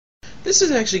This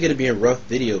is actually going to be a rough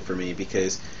video for me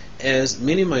because, as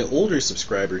many of my older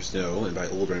subscribers know, and by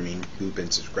older I mean who've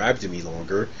been subscribed to me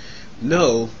longer,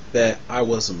 know that I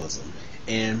was a Muslim,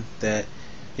 and that,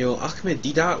 Ahmed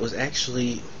Deedat was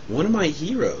actually one of my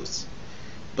heroes.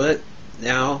 But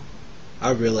now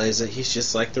I realize that he's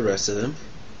just like the rest of them,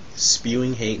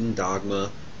 spewing hate and dogma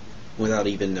without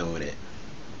even knowing it.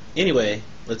 Anyway,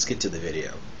 let's get to the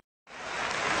video.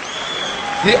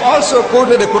 He also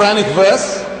quoted a Quranic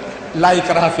verse, La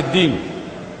ikraha fi din,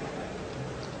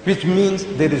 which means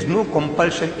there is no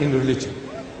compulsion in religion.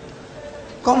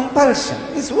 Compulsion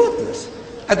is worthless.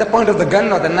 At the point of the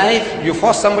gun or the knife, you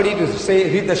force somebody to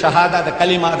say, read the Shahada, the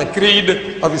Kalima, the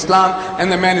Creed of Islam, and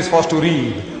the man is forced to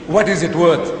read. What is it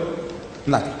worth?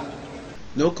 Nothing.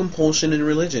 No compulsion in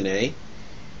religion, eh?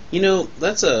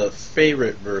 That's a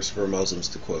favorite verse for Muslims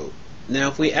to quote. Now,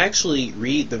 if we actually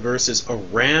read the verses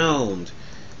around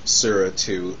Surah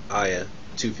 2, Ayah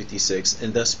 256,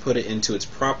 and thus put it into its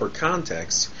proper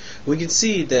context, we can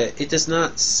see that it does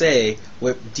not say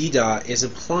what Deedat is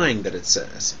implying that it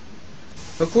says.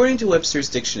 According to Webster's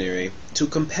dictionary, to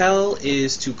compel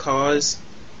is to cause,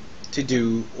 to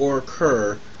do, or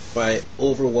occur by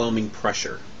overwhelming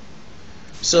pressure.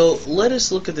 So let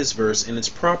us look at this verse in its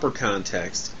proper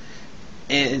context,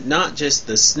 and not just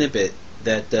the snippet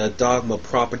that the dogma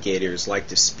propagators like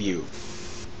to spew.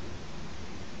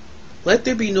 Let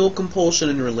there be no compulsion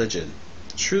in religion.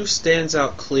 Truth stands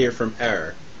out clear from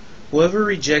error. Whoever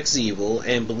rejects evil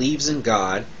and believes in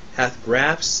God hath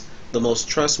grasped the most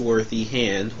trustworthy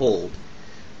hand hold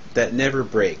that never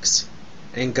breaks.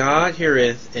 And God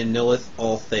heareth and knoweth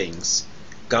all things.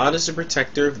 God is the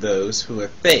protector of those who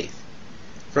have faith.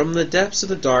 From the depths of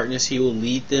the darkness he will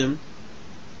lead them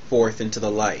forth into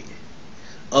the light.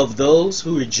 Of those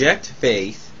who reject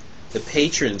faith, the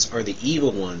patrons are the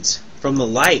evil ones. From the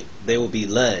light they will be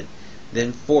led,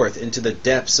 then forth into the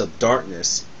depths of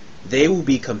darkness. They will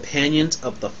be companions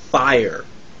of the fire,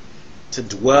 to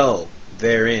dwell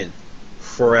therein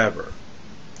forever.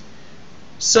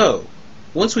 So,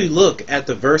 once we look at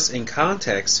the verse in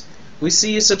context, we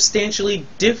see a substantially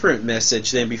different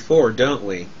message than before, don't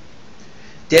we?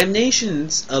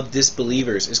 Damnations of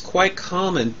disbelievers is quite a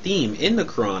common theme in the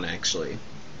Quran, actually.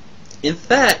 In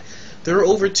fact, there are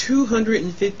over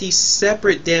 250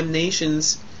 separate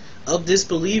damnations of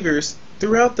disbelievers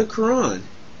throughout the Quran.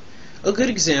 A good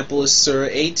example is Surah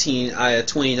 18, Ayah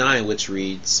 29, which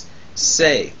reads,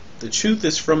 Say, the truth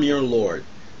is from your Lord.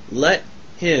 Let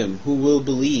him who will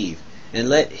believe, and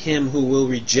let him who will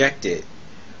reject it.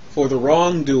 For the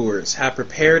wrongdoers have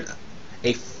prepared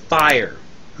a fire,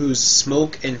 whose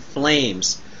smoke and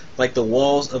flames, like the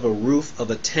walls of a roof of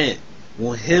a tent,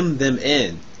 will hem them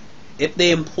in. If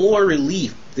they implore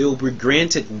relief, they will be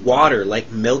granted water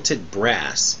like melted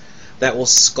brass, that will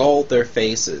scald their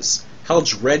faces. How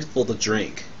dreadful the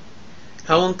drink!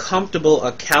 How uncomfortable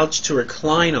a couch to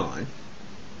recline on!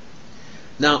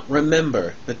 Now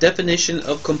remember, the definition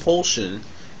of compulsion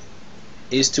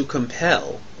is to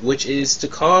compel, which is to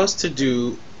cause to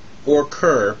do or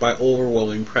occur by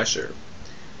overwhelming pressure.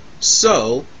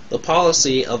 So, the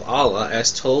policy of Allah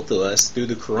as told to us through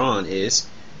the Quran is,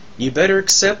 you better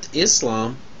accept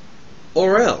Islam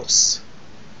or else.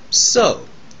 So,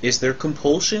 is there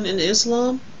compulsion in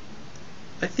Islam?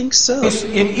 I think so.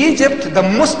 In Egypt, the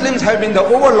Muslims have been the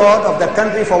overlord of that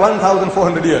country for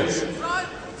 1,400 years.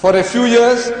 For a few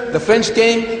years, the French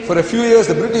came, for a few years,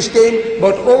 the British came,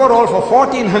 but overall for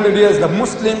 1,400 years, the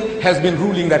Muslim has been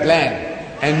ruling that land.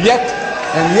 And yet,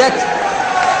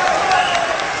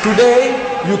 today,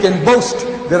 you can boast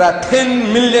there are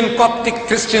 10 million Coptic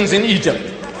Christians in Egypt.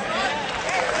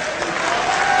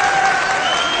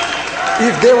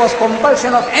 If there was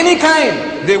compulsion of any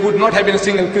kind, there would not have been a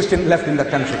single Christian left in the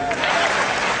country.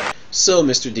 So,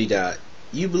 Mr. Deedat,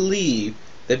 you believe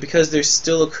that because there's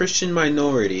still a Christian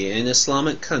minority in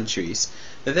Islamic countries,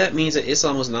 that means that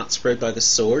Islam was not spread by the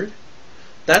sword?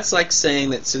 That's like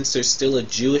saying that since there's still a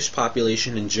Jewish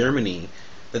population in Germany,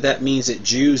 that means that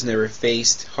Jews never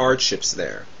faced hardships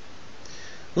there.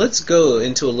 Let's go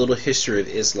into a little history of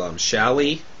Islam, shall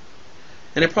we?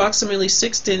 In approximately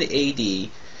 610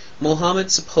 AD,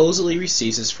 Muhammad supposedly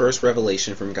receives his first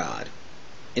revelation from God.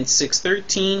 In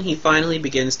 613, he finally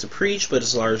begins to preach, but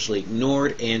is largely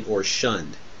ignored and or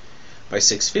shunned. By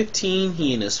 615,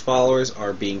 he and his followers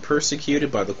are being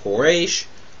persecuted by the Quraysh,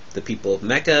 the people of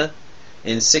Mecca.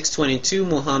 In 622,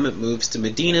 Muhammad moves to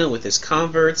Medina with his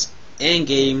converts and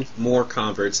gained more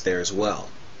converts there as well.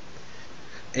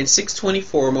 In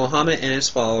 624, Muhammad and his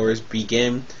followers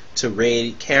begin to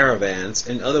raid caravans,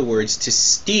 in other words, to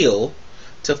steal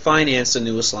to finance the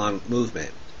new Islamic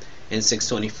movement. In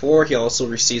 624, he also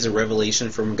receives a revelation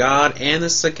from God, and the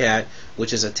zakat,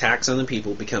 which is a tax on the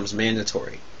people, becomes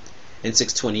mandatory. In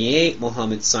 628,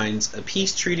 Muhammad signs a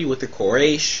peace treaty with the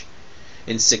Quraysh.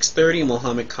 In 630,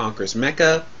 Muhammad conquers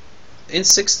Mecca. In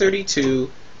 632,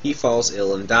 he falls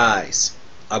ill and dies.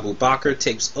 Abu Bakr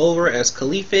takes over as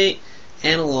caliphate,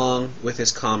 and along with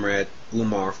his comrade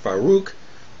Umar Farouk,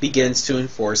 begins to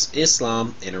enforce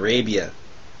Islam in Arabia.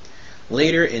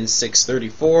 Later in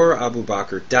 634, Abu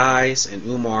Bakr dies and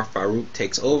Umar Farouk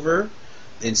takes over.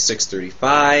 In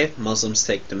 635, Muslims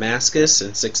take Damascus.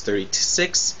 In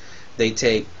 636, they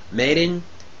take Maidan.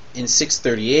 In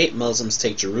 638, Muslims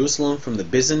take Jerusalem from the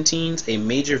Byzantines, a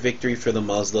major victory for the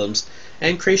Muslims,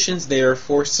 and Christians there are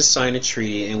forced to sign a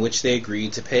treaty in which they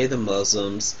agreed to pay the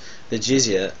Muslims the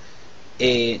jizya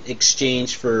in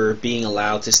exchange for being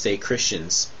allowed to stay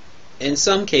Christians. In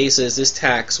some cases, this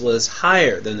tax was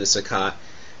higher than the zakat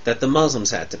that the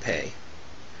Muslims had to pay.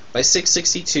 By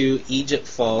 662, Egypt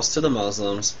falls to the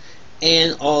Muslims,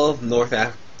 and all of North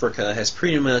Africa has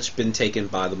pretty much been taken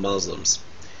by the Muslims.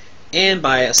 And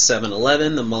by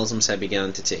 711, the Muslims had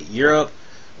begun to take Europe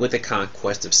with the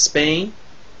conquest of Spain.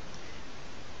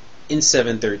 In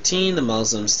 713, the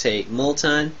Muslims take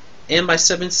Multan, and by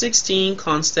 716,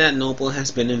 Constantinople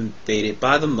has been invaded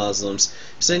by the Muslims,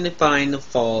 signifying the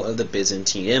fall of the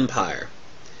Byzantine Empire.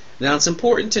 Now, it's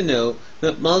important to note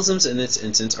that Muslims in this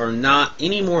instance are not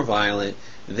any more violent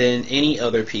than any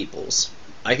other peoples.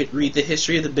 I could read the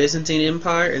history of the Byzantine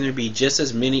Empire, and there'd be just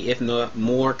as many, if not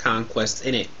more, conquests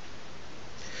in it.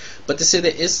 But to say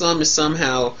that Islam is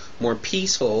somehow more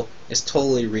peaceful is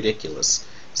totally ridiculous,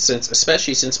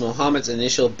 especially since Muhammad's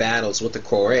initial battles with the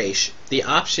Quraysh, the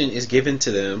option is given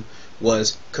to them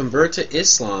was convert to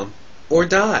Islam or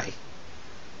die.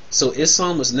 So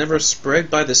Islam was never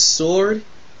spread by the sword?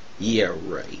 Yeah,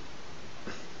 right.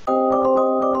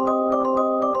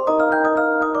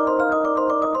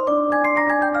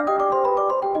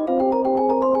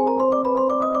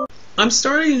 I'm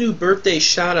starting a new birthday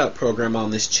shout-out program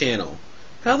on this channel.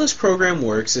 How this program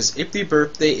works is if your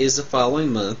birthday is the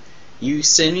following month, you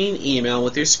send me an email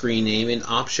with your screen name and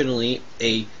optionally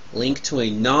a link to a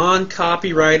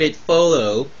non-copyrighted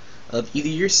photo of either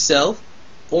yourself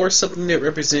or something that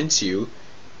represents you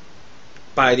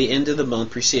by the end of the month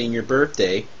preceding your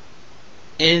birthday.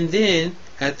 And then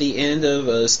at the end of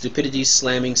a Stupidity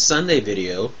Slamming Sunday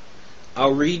video,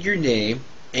 I'll read your name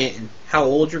and how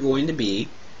old you're going to be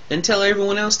and tell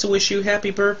everyone else to wish you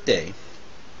happy birthday.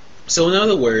 So in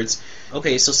other words,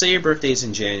 okay, so say your birthday is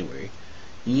in January.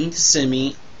 You need to send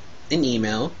me an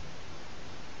email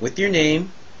with your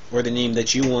name or the name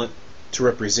that you want to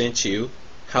represent you,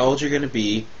 how old you're going to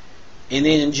be, and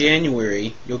then in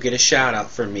January you'll get a shout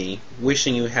out from me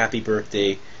wishing you a happy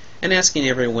birthday and asking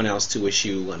everyone else to wish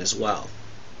you one as well.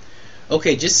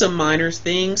 Okay, just some minor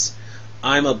things.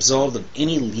 I'm absolved of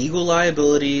any legal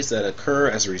liabilities that occur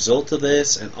as a result of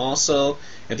this, and also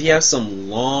if you have some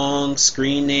long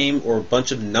screen name or a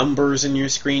bunch of numbers in your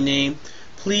screen name,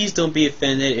 please don't be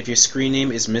offended if your screen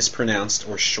name is mispronounced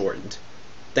or shortened.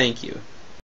 Thank you.